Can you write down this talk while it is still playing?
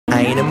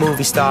ain't a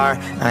movie star,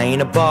 I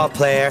ain't a ball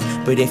player,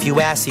 but if you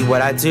ask me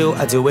what I do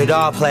it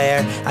all,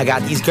 player. I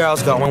got these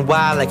girls going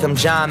wild like I'm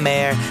John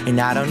Mayer, and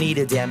I don't need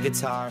a damn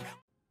guitar.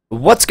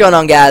 What's going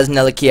on, guys?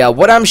 Neliq here.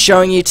 What I'm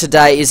showing you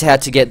today is how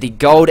to get the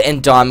gold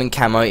and diamond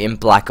camo in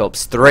Black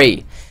Ops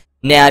 3.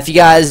 Now, if you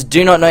guys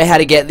do not know how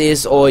to get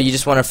this, or you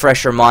just want a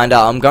fresh reminder,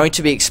 I'm going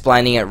to be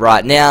explaining it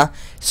right now.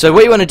 So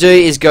what you want to do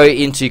is go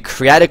into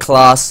create a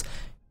class,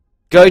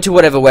 go to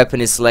whatever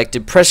weapon is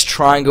selected, press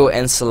triangle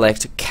and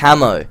select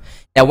camo.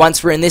 Now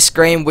once we're in this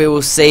screen, we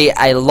will see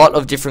a lot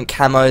of different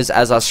camos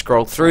as I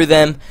scroll through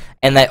them,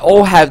 and they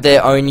all have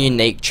their own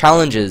unique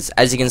challenges.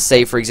 As you can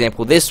see, for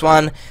example, this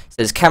one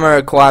says camo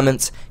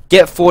requirements,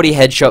 get 40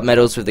 headshot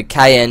medals with the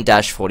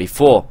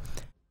KN-44.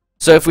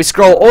 So if we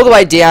scroll all the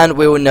way down,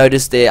 we will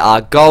notice there are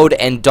gold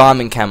and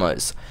diamond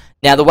camos.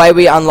 Now the way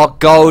we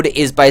unlock gold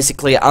is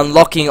basically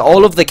unlocking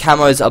all of the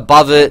camos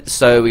above it.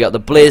 So we got the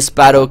Bliss,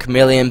 Battle,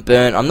 Chameleon,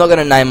 Burnt. I'm not going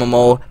to name them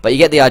all, but you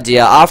get the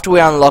idea. After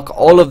we unlock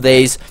all of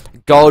these,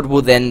 gold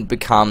will then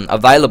become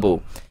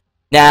available.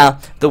 Now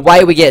the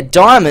way we get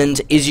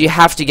diamond is you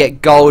have to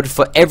get gold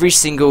for every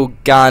single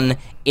gun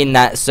in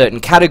that certain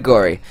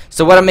category.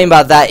 So what I mean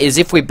by that is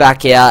if we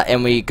back out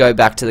and we go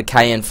back to the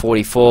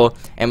KN-44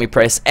 and we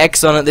press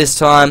X on it this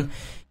time,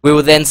 we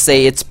will then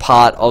see it's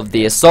part of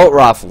the assault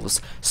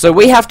rifles. So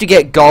we have to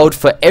get gold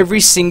for every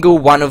single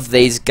one of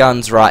these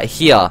guns right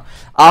here.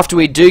 After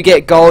we do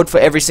get gold for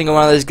every single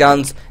one of those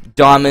guns,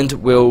 diamond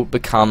will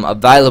become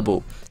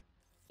available.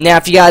 Now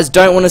if you guys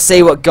don't want to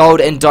see what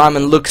gold and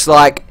diamond looks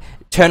like,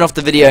 turn off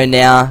the video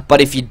now, but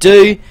if you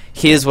do,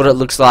 here's what it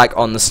looks like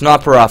on the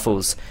sniper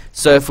rifles.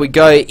 So if we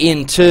go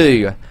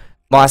into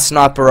my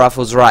sniper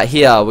rifles right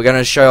here, we're going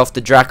to show off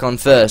the Drakon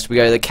first. We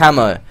go to the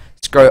camo,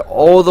 scroll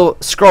all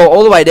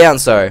the way down,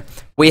 so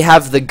we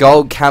have the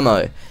gold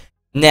camo.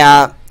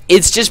 Now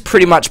it's just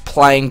pretty much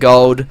plain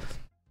gold,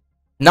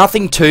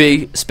 nothing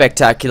too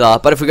spectacular,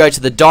 but if we go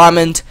to the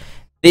diamond,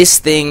 this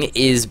thing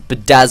is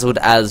bedazzled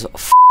as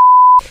f.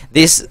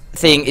 This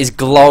thing is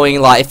glowing.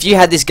 Like if you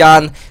had this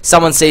gun,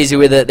 someone sees you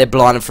with it, they're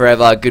blinded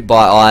forever,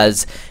 goodbye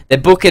eyes. They're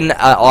booking an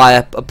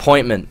eye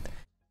appointment.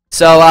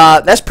 So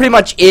that's pretty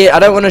much it. I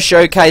don't want to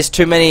showcase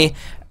too many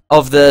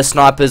of the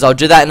snipers. I'll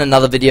do that in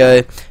another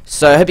video.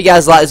 So I hope you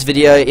guys like this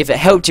video. If it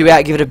helped you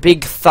out, give it a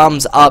big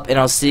thumbs up, and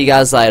I'll see you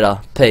guys later.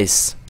 Peace.